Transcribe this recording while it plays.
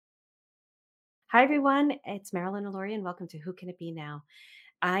Hi, everyone. It's Marilyn Alori, and welcome to Who Can It Be Now?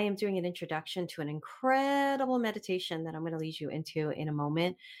 I am doing an introduction to an incredible meditation that I'm going to lead you into in a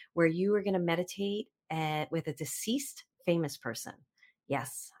moment, where you are going to meditate with a deceased famous person.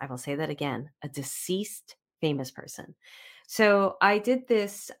 Yes, I will say that again, a deceased famous person. So I did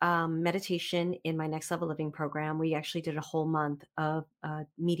this meditation in my Next Level Living program. We actually did a whole month of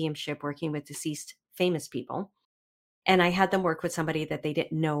mediumship working with deceased famous people. And I had them work with somebody that they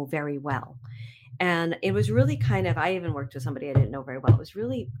didn't know very well. And it was really I even worked with somebody I didn't know very well. It was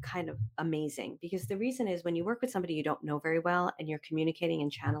really kind of amazing because the reason is when you work with somebody you don't know very well and you're communicating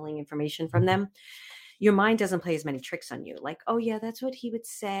and channeling information from them, your mind doesn't play as many tricks on you. Like, oh yeah, that's what he would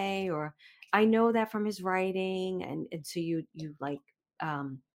say, or I know that from his writing. And so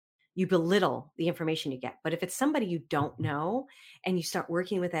um, you belittle the information you get. But if it's somebody you don't know and you start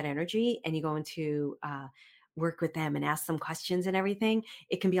working with that energy and you go into work with them and ask them questions and everything,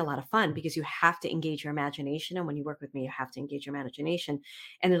 it can be a lot of fun because you have to engage your imagination. And when you work with me, you have to engage your imagination.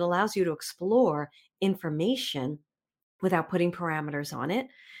 And it allows you to explore information without putting parameters on it.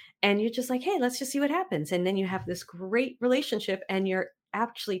 And you're just like, hey, let's just see what happens. And then you have this great relationship and you're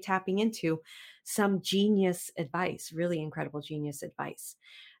actually tapping into some genius advice, really incredible genius advice.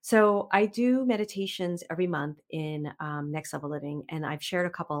 So I do meditations every month in Next Level Living, and I've shared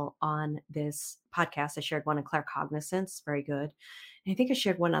a couple on this podcast. I shared one in Claircognizance, very good. And I think I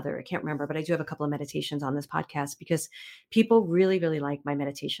shared one other, I can't remember, but I do have a couple of meditations on this podcast because people really, really like my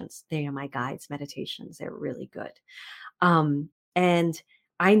meditations. They are my guides' meditations. They're really good. And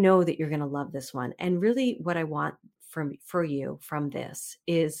I know that you're going to love this one. And really what I want for you from this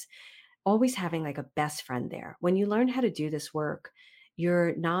is always having like a best friend there. When you learn how to do this work,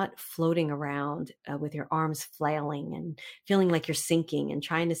 you're not floating around with your arms flailing and feeling like you're sinking and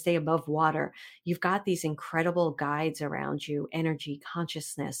trying to stay above water. You've got these incredible guides around you, energy,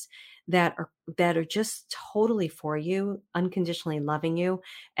 consciousness that are just totally for you, unconditionally loving you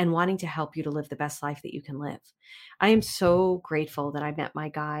and wanting to help you to live the best life that you can live. I am so grateful that I met my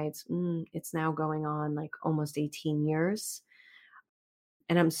guides. It's now going on like almost 18 years.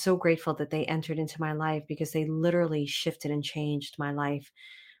 And I'm so grateful that they entered into my life because they literally shifted and changed my life,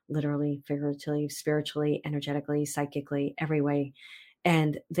 literally, figuratively, spiritually, energetically, psychically, every way.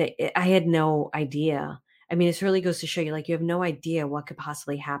 And I had no idea. I mean, this really goes to show you, like, you have no idea what could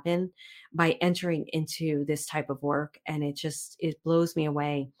possibly happen by entering into this type of work. And it blows me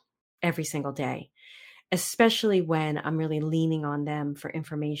away every single day, especially when I'm really leaning on them for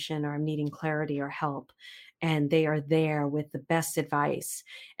information or I'm needing clarity or help. And they are there with the best advice.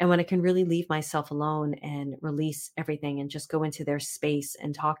 And when I can really leave myself alone and release everything and just go into their space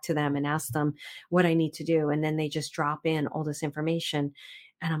and talk to them and ask them what I need to do. And then they just drop in all this information.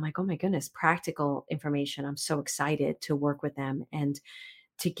 And I'm like, oh my goodness, practical information. I'm so excited to work with them and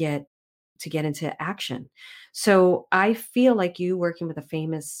to get to get into action. So I feel like you working with a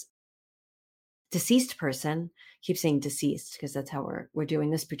famous deceased person, keep saying deceased because that's how we're doing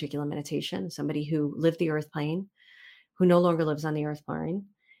this particular meditation, somebody who lived the earth plane, who no longer lives on the earth plane,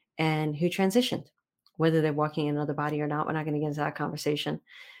 and who transitioned, whether they're walking in another body or not. We're not going to get into that conversation.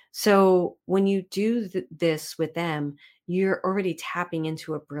 So when you do this with them, you're already tapping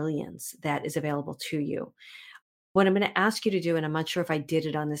into a brilliance that is available to you. What I'm going to ask you to do, and I'm not sure if I did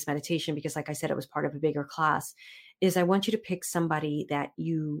it on this meditation because, like I said, it was part of a bigger class, is I want you to pick somebody that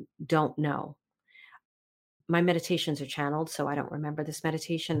you don't know. My meditations are channeled, so I don't remember this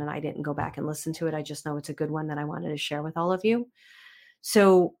meditation and I didn't go back and listen to it. I just know it's a good one that I wanted to share with all of you.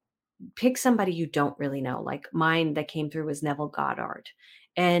 So pick somebody you don't really know. Like mine that came through was Neville Goddard.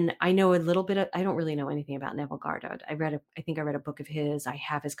 And I know a little bit of, I don't really know anything about Neville Goddard. I think I read a book of his. I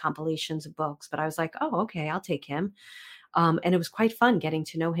have his compilations of books, but I was like, oh, okay, I'll take him. And it was quite fun getting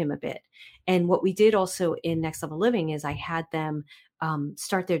to know him a bit. And what we did also in Next Level Living is I had them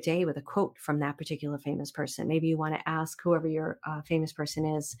start their day with a quote from that particular famous person. Maybe you want to ask whoever your famous person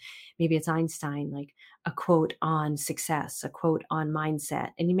is. Maybe it's Einstein, like a quote on success, a quote on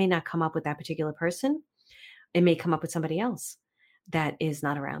mindset. And you may not come up with that particular person. It may come up with somebody else that is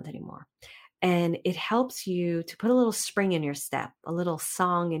not around anymore. And it helps you to put a little spring in your step, a little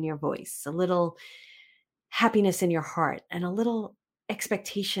song in your voice, a little happiness in your heart, and a little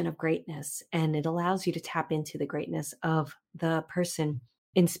expectation of greatness. And it allows you to tap into the greatness of the person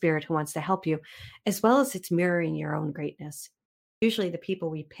in spirit who wants to help you, as well as it's mirroring your own greatness. Usually, the people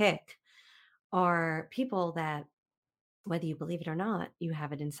we pick are people that, whether you believe it or not, you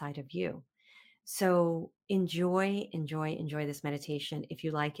have it inside of you. So enjoy, enjoy, enjoy this meditation. If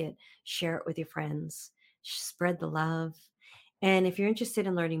you like it, share it with your friends, spread the love. And if you're interested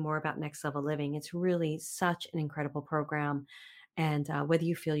in learning more about Next Level Living, it's really such an incredible program. And whether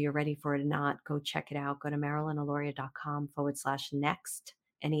you feel you're ready for it or not, go check it out. Go to marilynaloria.com/next,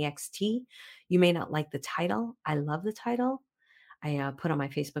 NEXT. You may not like the title. I love the title. I put on my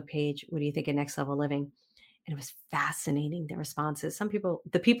Facebook page, what do you think of Next Level Living? And it was fascinating, the responses. Some people,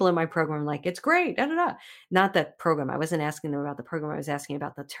 the people in my program were like, it's great, da, da, da. Not the program. I wasn't asking them about the program. I was asking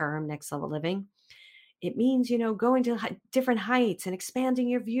about the term Next Level Living. It means, going to different heights and expanding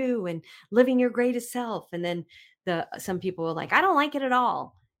your view and living your greatest self. And then some people were like, I don't like it at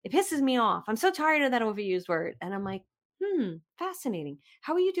all. It pisses me off. I'm so tired of that overused word. And I'm like, fascinating.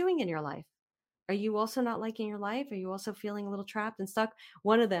 How are you doing in your life? Are you also not liking your life? Are you also feeling a little trapped and stuck?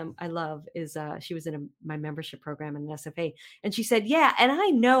 One of them I love is she was in my membership program in an SFA. And she said, yeah, and I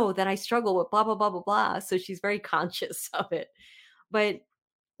know that I struggle with blah, blah, blah, blah, blah. So she's very conscious of it. But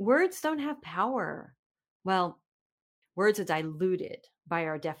words don't have power. Well, words are diluted by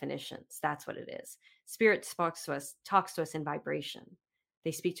our definitions. That's what it is. Spirit talks to us in vibration.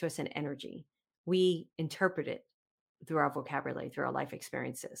 They speak to us in energy. We interpret it through our vocabulary, through our life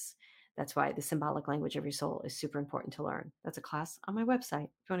experiences. That's why the symbolic language of your soul is super important to learn. That's a class on my website.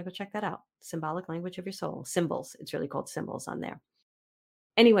 If you want to go check that out, symbolic language of your soul, symbols. It's really called symbols on there.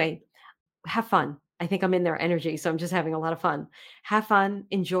 Anyway, have fun. I think I'm in their energy, so I'm just having a lot of fun. Have fun,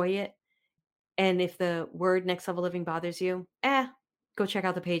 enjoy it. And if the word Next Level Living bothers you, go check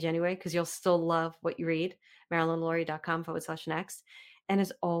out the page anyway, because you'll still love what you read. marilynaloria.com/next. And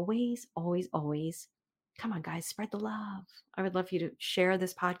as always, always, always, come on, guys, spread the love. I would love for you to share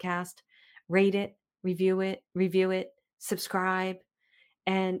this podcast, rate it, review it, subscribe.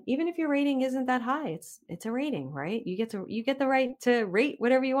 And even if your rating isn't that high, it's a rating, right? You get the right to rate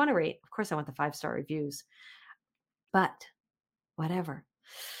whatever you want to rate. Of course, I want the 5-star reviews, but whatever.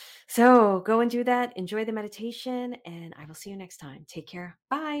 So go and do that. Enjoy the meditation, and I will see you next time. Take care.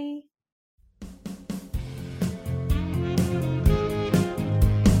 Bye.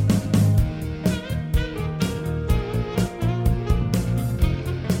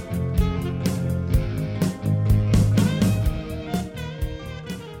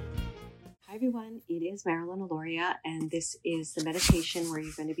 Hi, everyone. It is Marilyn Aloria, and this is the meditation where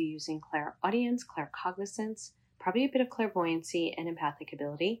you're going to be using clairaudience, claircognizance, probably a bit of clairvoyancy and empathic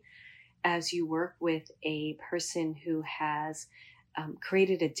ability as you work with a person who has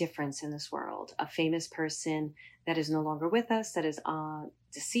created a difference in this world, a famous person that is no longer with us, that is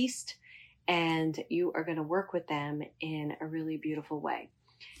deceased, and you are going to work with them in a really beautiful way.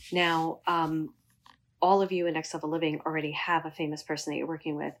 Now, all of you in Next Level Living already have a famous person that you're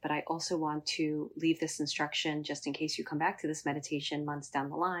working with, but I also want to leave this instruction just in case you come back to this meditation months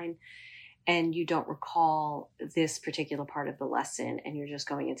down the line and you don't recall this particular part of the lesson and you're just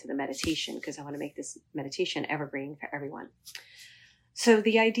going into the meditation, because I want to make this meditation evergreen for everyone. So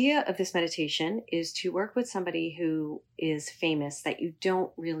the idea of this meditation is to work with somebody who is famous that you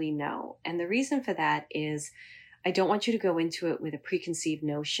don't really know. And the reason for that is I don't want you to go into it with a preconceived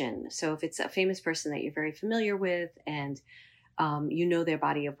notion. So if it's a famous person that you're very familiar with and you know their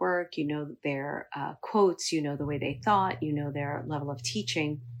body of work, you know their quotes, you know the way they thought, you know their level of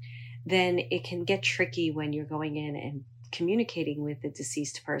teaching, then it can get tricky when you're going in and communicating with the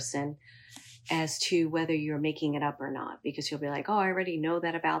deceased person as to whether you're making it up or not, because you'll be like, oh, I already know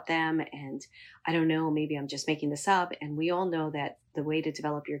that about them. And I don't know, maybe I'm just making this up. And we all know that the way to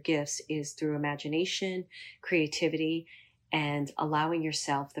develop your gifts is through imagination, creativity, and allowing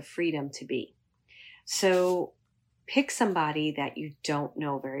yourself the freedom to be. So pick somebody that you don't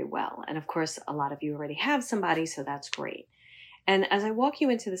know very well. And of course, a lot of you already have somebody, so that's great. And as I walk you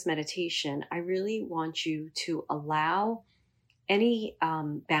into this meditation, I really want you to allow any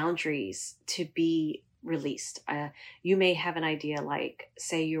boundaries to be released. You may have an idea, like,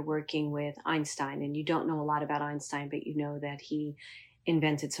 say you're working with Einstein and you don't know a lot about Einstein, but you know that he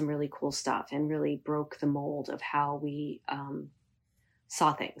invented some really cool stuff and really broke the mold of how we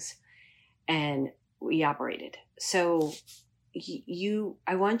saw things and we operated. So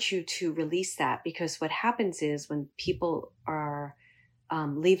I want you to release that, because what happens is when people are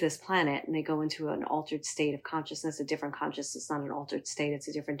leave this planet and they go into an altered state of consciousness, a different consciousness, not an altered state, it's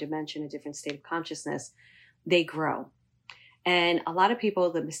a different dimension, a different state of consciousness, they grow. And a lot of people,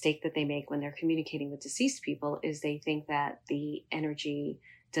 the mistake that they make when they're communicating with deceased people is they think that the energy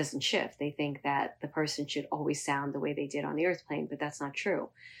doesn't shift. They think that the person should always sound the way they did on the earth plane, but that's not true.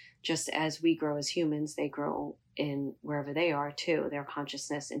 Just as we grow as humans, they grow in wherever they are too. Their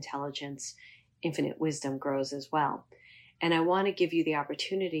consciousness, intelligence, infinite wisdom grows as well. And I want to give you the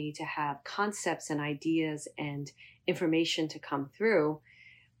opportunity to have concepts and ideas and information to come through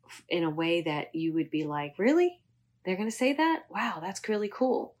in a way that you would be like, really? They're going to say that? Wow, that's really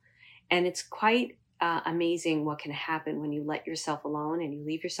cool. And it's quite amazing what can happen when you let yourself alone and you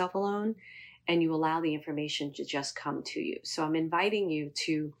leave yourself alone and you allow the information to just come to you. So I'm inviting you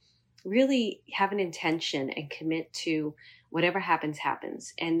to really have an intention and commit to whatever happens,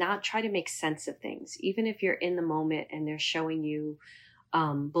 happens, and not try to make sense of things. Even if you're in the moment and they're showing you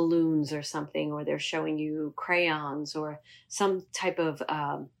balloons or something, or they're showing you crayons or some type of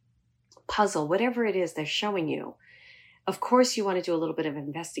puzzle, whatever it is they're showing you, of course, you want to do a little bit of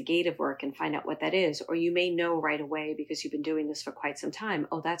investigative work and find out what that is. Or you may know right away because you've been doing this for quite some time.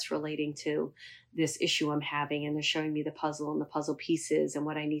 Oh, that's relating to this issue I'm having. And they're showing me the puzzle and the puzzle pieces and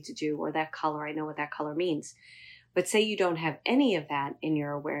what I need to do, or that color. I know what that color means. But say you don't have any of that in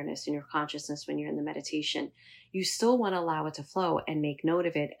your awareness, in your consciousness when you're in the meditation, you still want to allow it to flow and make note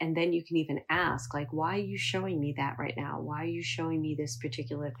of it. And then you can even ask, like, why are you showing me that right now? Why are you showing me this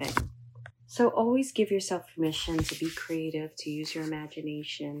particular thing? So always give yourself permission to be creative, to use your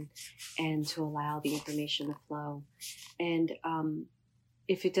imagination, and to allow the information to flow. And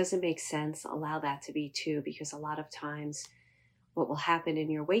if it doesn't make sense, allow that to be too, because a lot of times what will happen in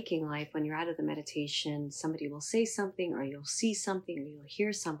your waking life when you're out of the meditation, somebody will say something, or you'll see something, or you'll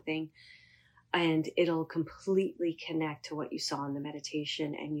hear something, and it'll completely connect to what you saw in the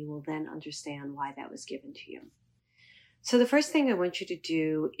meditation, and you will then understand why that was given to you. So the first thing I want you to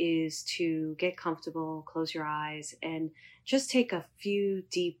do is to get comfortable, close your eyes, and just take a few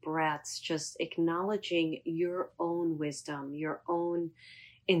deep breaths, just acknowledging your own wisdom, your own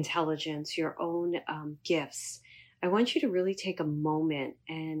intelligence, your own gifts. I want you to really take a moment,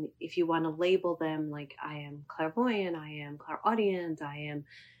 and if you want to label them, like, I am clairvoyant, I am clairaudient, I am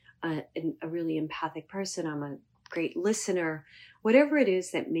a really empathic person, I'm a great listener, whatever it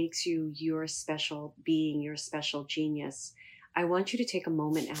is that makes you your special being, your special genius, I want you to take a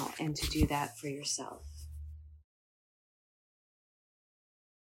moment out and to do that for yourself.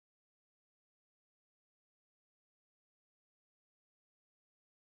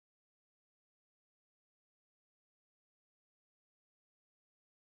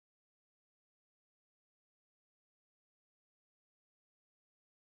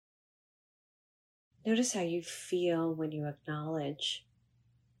 Notice how you feel when you acknowledge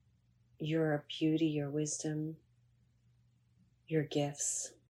your beauty, your wisdom, your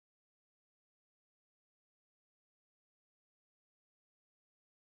gifts.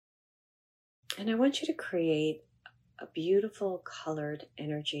 And I want you to create a beautiful colored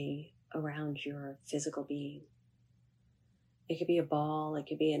energy around your physical being. It could be a ball, it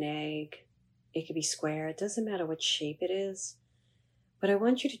could be an egg, it could be square, it doesn't matter what shape it is. But I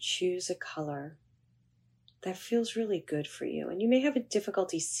want you to choose a color that feels really good for you. And you may have a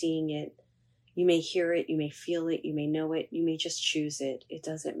difficulty seeing it. You may hear it, you may feel it, you may know it, you may just choose it. It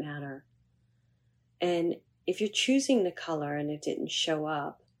doesn't matter. And if you're choosing the color and it didn't show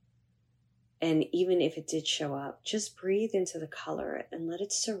up, and even if it did show up, just breathe into the color and let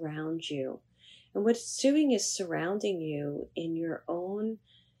it surround you. And what it's doing is surrounding you in your own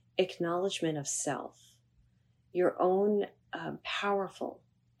acknowledgement of self, your own powerful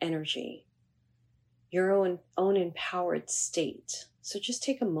energy, your own empowered state. So just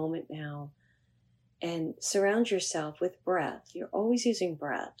take a moment now and surround yourself with breath. You're always using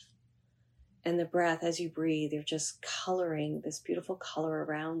breath. And the breath, as you breathe, you're just coloring this beautiful color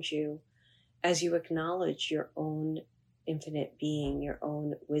around you as you acknowledge your own infinite being, your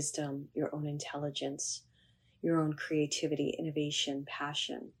own wisdom, your own intelligence, your own creativity, innovation,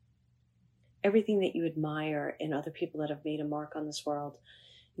 passion. Everything that you admire in other people that have made a mark on this world,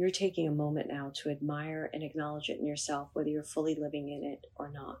 you're taking a moment now to admire and acknowledge it in yourself, whether you're fully living in it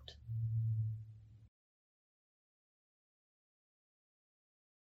or not.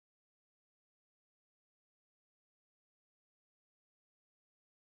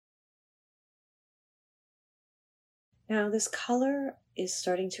 Now, this color is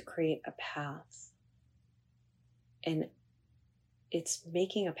starting to create a path, and it's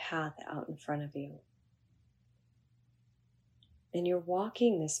making a path out in front of you. And you're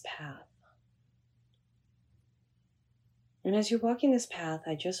walking this path. And as you're walking this path,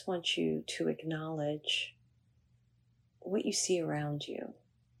 I just want you to acknowledge what you see around you.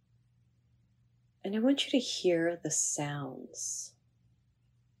 And I want you to hear the sounds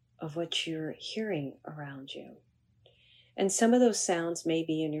of what you're hearing around you. And some of those sounds may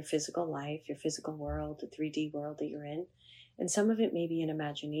be in your physical life, your physical world, the 3D world that you're in, and some of it may be in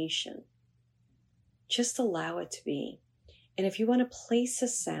imagination. Just allow it to be. And if you want to place a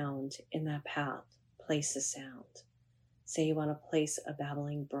sound in that path, place a sound. Say you want to place a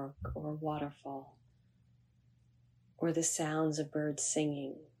babbling brook or a waterfall, or the sounds of birds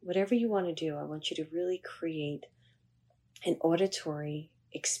singing. Whatever you want to do, I want you to really create an auditory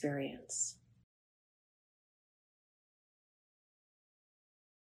experience.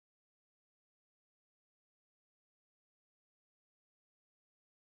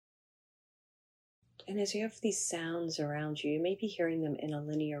 And as you have these sounds around you, you may be hearing them in a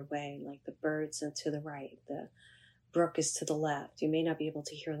linear way, like the birds are to the right, the brook is to the left. You may not be able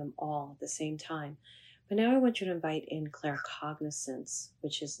to hear them all at the same time. But now I want you to invite in claircognizance,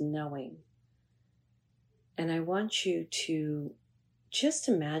 which is knowing. And I want you to just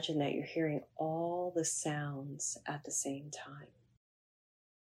imagine that you're hearing all the sounds at the same time.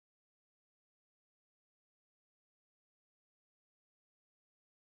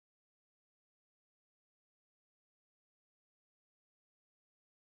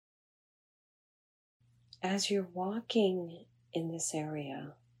 As you're walking in this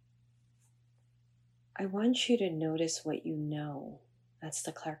area, I want you to notice what you know. That's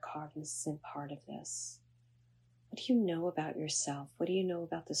the claircognizant part of this. What do you know about yourself? What do you know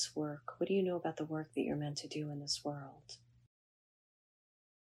about this work? What do you know about the work that you're meant to do in this world?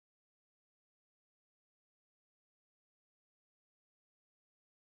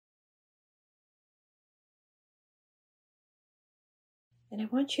 And I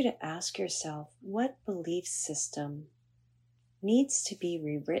want you to ask yourself what belief system needs to be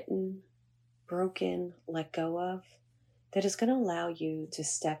rewritten, broken, let go of, that is going to allow you to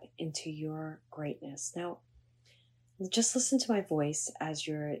step into your greatness. Now, just listen to my voice as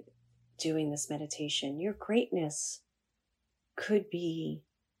you're doing this meditation. Your greatness could be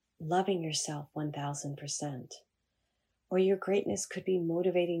loving yourself 1000%, or your greatness could be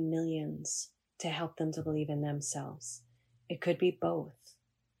motivating millions to help them to believe in themselves. It could be both.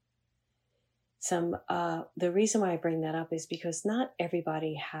 The reason why I bring that up is because not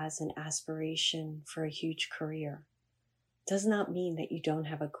everybody has an aspiration for a huge career. Does not mean that you don't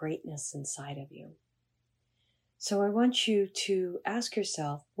have a greatness inside of you. So I want you to ask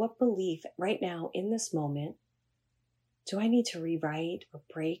yourself, what belief right now in this moment do I need to rewrite or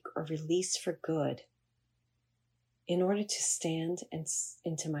break or release for good in order to stand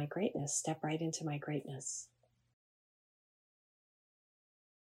into my greatness, step right into my greatness?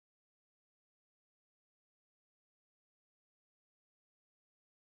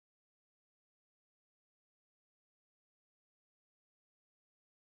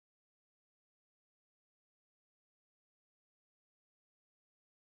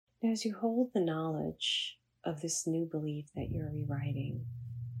 As you hold the knowledge of this new belief that you're rewriting,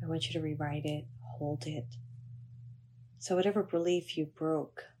 I want you to rewrite it, hold it. So whatever belief you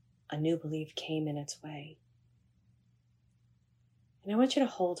broke, a new belief came in its way. And I want you to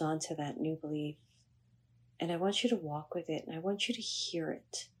hold on to that new belief, and I want you to walk with it, and I want you to hear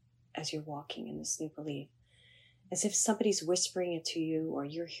it as you're walking in this new belief, as if somebody's whispering it to you, or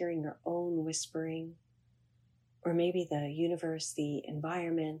you're hearing your own whispering, or maybe the universe, the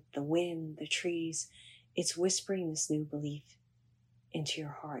environment, the wind, the trees, it's whispering this new belief into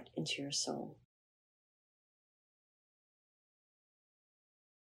your heart, into your soul.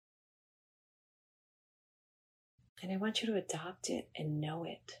 And I want you to adopt it and know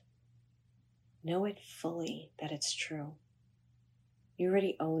it. Know it fully that it's true. You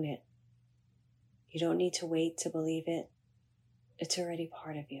already own it. You don't need to wait to believe it. It's already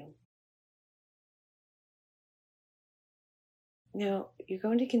part of you. Now, you're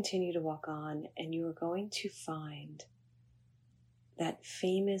going to continue to walk on, and you are going to find that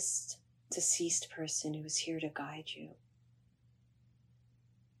famous deceased person who is here to guide you.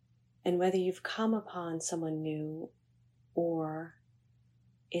 And whether you've come upon someone new or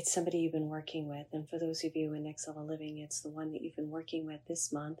it's somebody you've been working with, and for those of you in Next Level Living, it's the one that you've been working with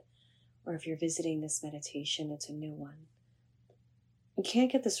this month, or if you're visiting this meditation, it's a new one. You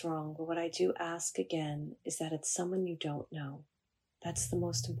can't get this wrong, but what I do ask again is that it's someone you don't know. That's the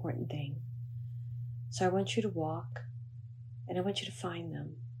most important thing. So I want you to walk, and I want you to find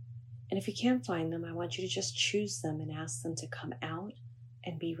them. And if you can't find them, I want you to just choose them and ask them to come out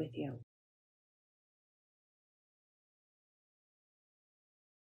and be with you.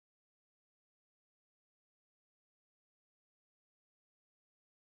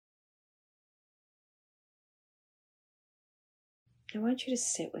 I want you to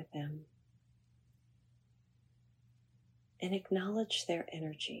sit with them and acknowledge their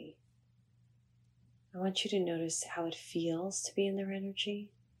energy. I want you to notice how it feels to be in their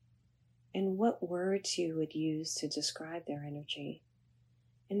energy and what words you would use to describe their energy.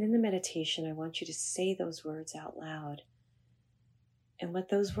 And in the meditation, I want you to say those words out loud. And what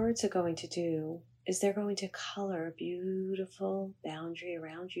those words are going to do is they're going to color a beautiful boundary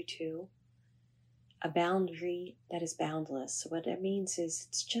around you too. A boundary that is boundless. So what that means is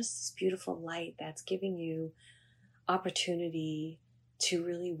it's just this beautiful light that's giving you opportunity to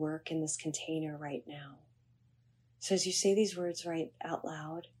really work in this container right now. So as you say these words right out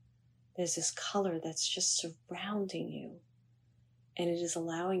loud, there's this color that's just surrounding you. And it is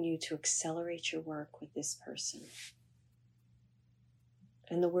allowing you to accelerate your work with this person.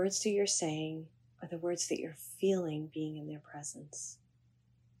 And the words that you're saying are the words that you're feeling being in their presence.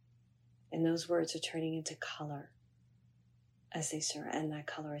 And those words are turning into color as they and that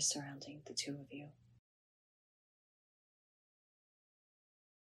color is surrounding the two of you.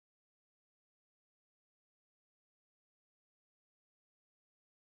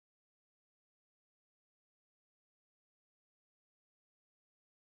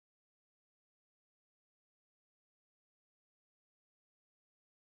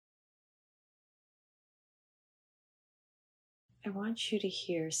 I want you to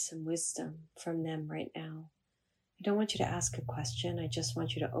hear some wisdom from them right now. I don't want you to ask a question. I just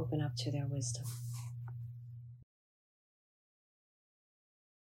want you to open up to their wisdom.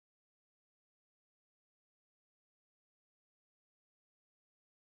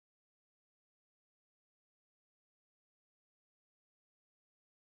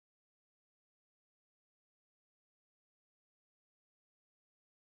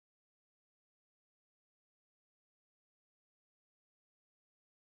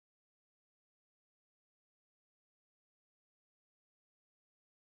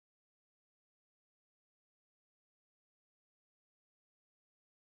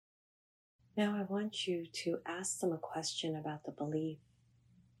 Now I want you to ask them a question about the belief,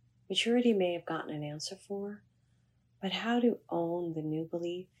 which you already may have gotten an answer for, but how to own the new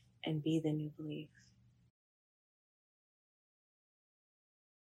belief and be the new belief.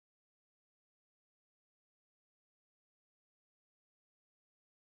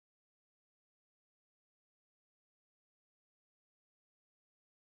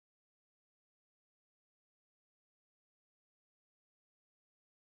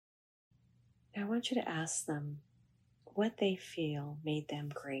 Now I want you to ask them what they feel made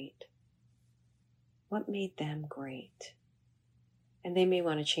them great. What made them great? And they may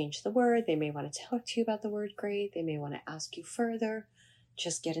want to change the word. They may want to talk to you about the word great. They may want to ask you further.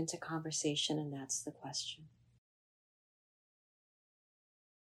 Just get into conversation, and that's the question.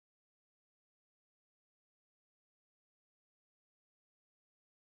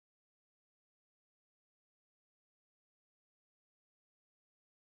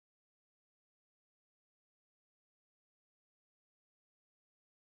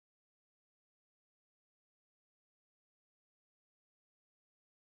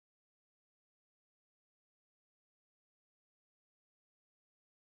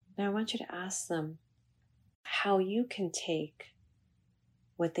 Now I want you to ask them how you can take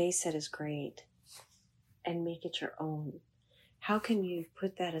what they said is great and make it your own. How can you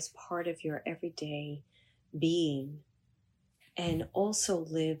put that as part of your everyday being and also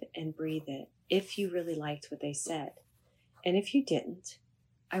live and breathe it if you really liked what they said? And if you didn't,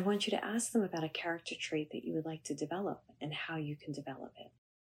 I want you to ask them about a character trait that you would like to develop and how you can develop it.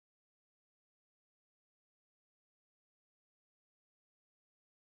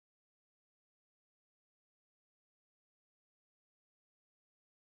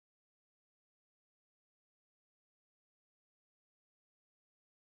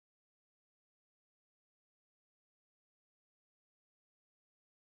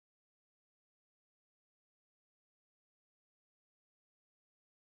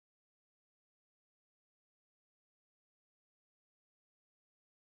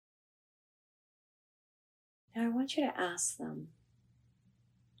 Now I want you to ask them,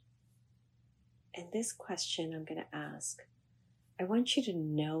 and this question I'm going to ask, I want you to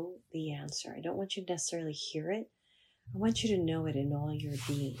know the answer. I don't want you to necessarily hear it. I want you to know it in all your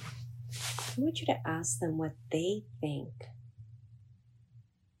being. I want you to ask them what they think,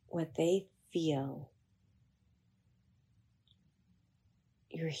 what they feel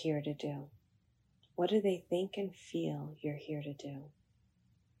you're here to do. What do they think and feel you're here to do?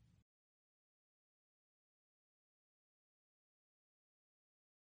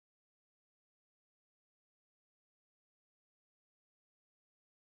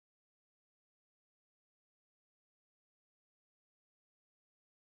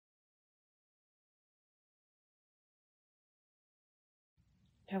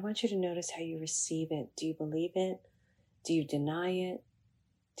 I want you to notice how you receive it. Do you believe it? Do you deny it?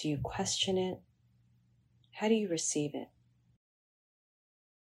 Do you question it? How do you receive it?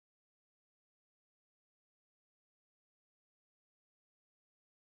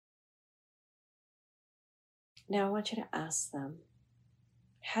 Now I want you to ask them,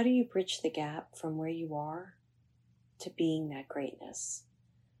 how do you bridge the gap from where you are to being that greatness?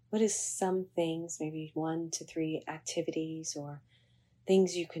 What is some things, maybe 1 to 3 activities or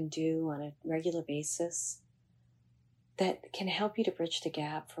things you can do on a regular basis that can help you to bridge the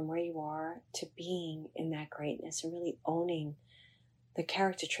gap from where you are to being in that greatness and really owning the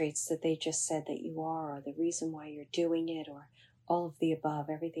character traits that they just said that you are, or the reason why you're doing it, or all of the above,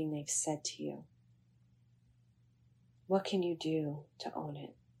 everything they've said to you. What can you do to own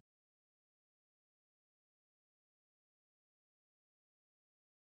it?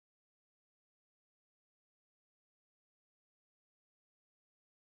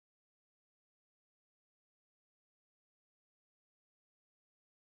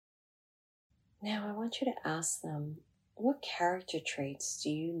 Now, I want you to ask them, what character traits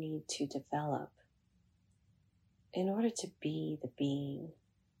do you need to develop in order to be the being,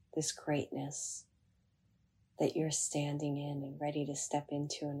 this greatness that you're standing in and ready to step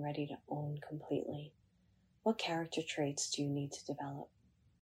into and ready to own completely? What character traits do you need to develop?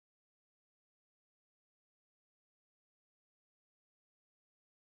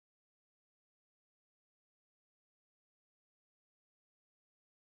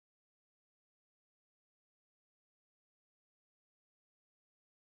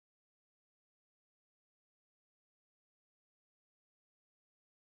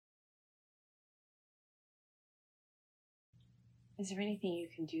 Is there anything you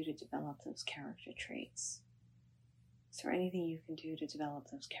can do to develop those character traits? Is there anything you can do to develop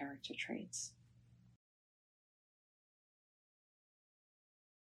those character traits?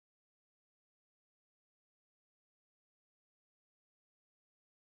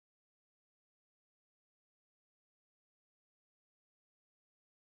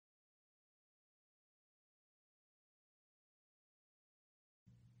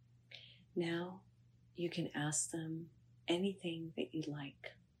 Now you can ask them anything that you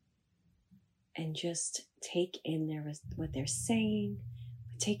like and just take in what they're saying,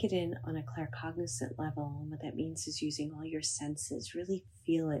 but take it in on a claircognizant level. And what that means is using all your senses, really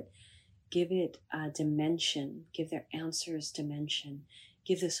feel it, give it a dimension, give their answers dimension,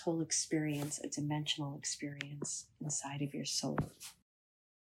 give this whole experience a dimensional experience inside of your soul.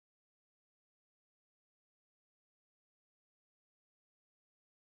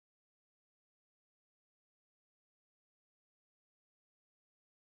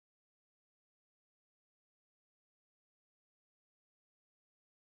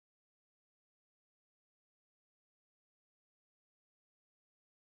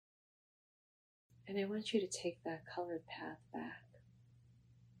 And I want you to take that colored path back.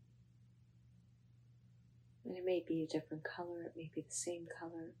 And it may be a different color, it may be the same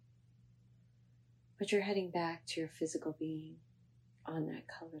color, but you're heading back to your physical being on that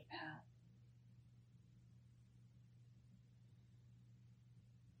colored path.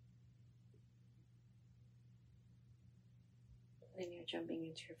 And then you're jumping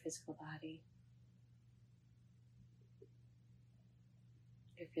into your physical body.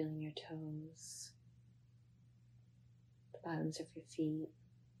 You're feeling your toes, the bottoms of your feet,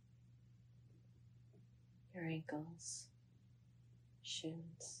 your ankles,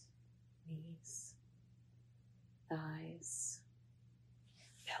 shins, knees, thighs,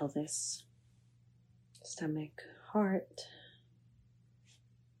 pelvis, stomach, heart,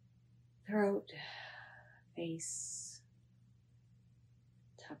 throat, face,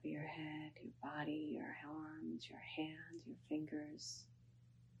 top of your head, your body, your arms, your hands, your fingers.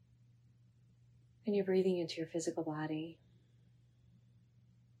 And you're breathing into your physical body,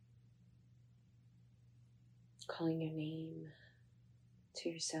 calling your name to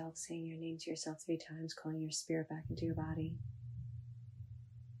yourself, saying your name to yourself 3 times, calling your spirit back into your body.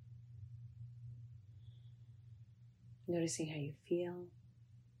 Noticing how you feel.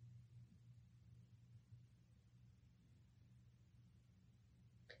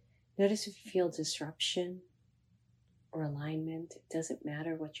 Notice if you feel disruption or alignment. It doesn't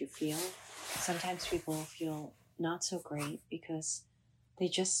matter what you feel. Sometimes people feel not so great because they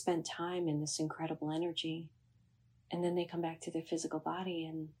just spent time in this incredible energy, and then they come back to their physical body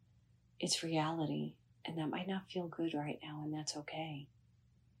and it's reality, and that might not feel good right now, and that's okay.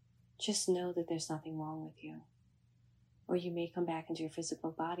 Just know that there's nothing wrong with you. Or you may come back into your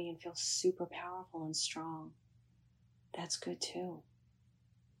physical body and feel super powerful and strong. That's good too.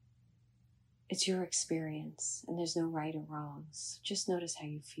 It's your experience, and there's no right or wrongs. Just notice how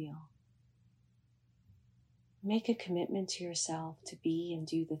you feel. Make a commitment to yourself to be and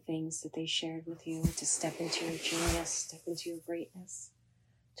do the things that they shared with you, to step into your genius, step into your greatness,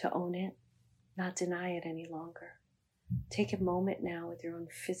 to own it, not deny it any longer. Take a moment now with your own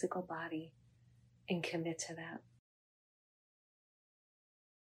physical body and commit to that.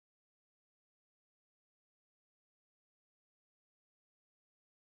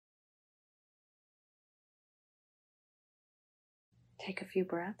 Take a few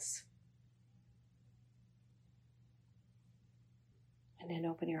breaths. And then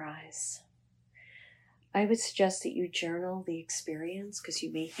open your eyes. I would suggest that you journal the experience because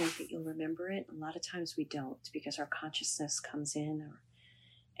you may think that you'll remember it. A lot of times we don't because our consciousness comes in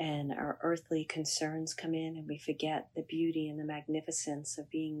and our earthly concerns come in and we forget the beauty and the magnificence of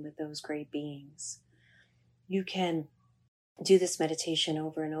being with those great beings. You can do this meditation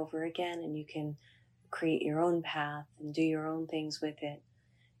over and over again, and you can create your own path and do your own things with it.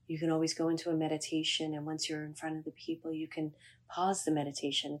 You can always go into a meditation, and once you're in front of the people, you can pause the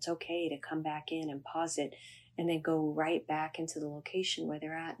meditation. It's okay to come back in and pause it and then go right back into the location where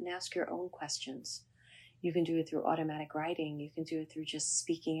they're at and ask your own questions. You can do it through automatic writing. You can do it through just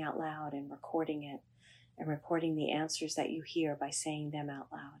speaking out loud and recording it and recording the answers that you hear by saying them out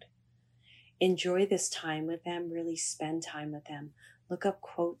loud. Enjoy this time with them. Really spend time with them. Look up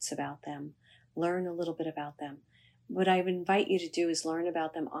quotes about them. Learn a little bit about them. What I would invite you to do is learn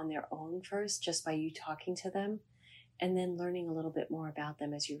about them on their own first, just by you talking to them, and then learning a little bit more about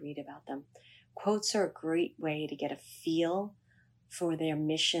them as you read about them. Quotes are a great way to get a feel for their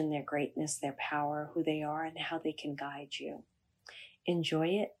mission, their greatness, their power, who they are, and how they can guide you. Enjoy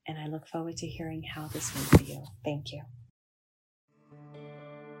it, and I look forward to hearing how this went for you. Thank you.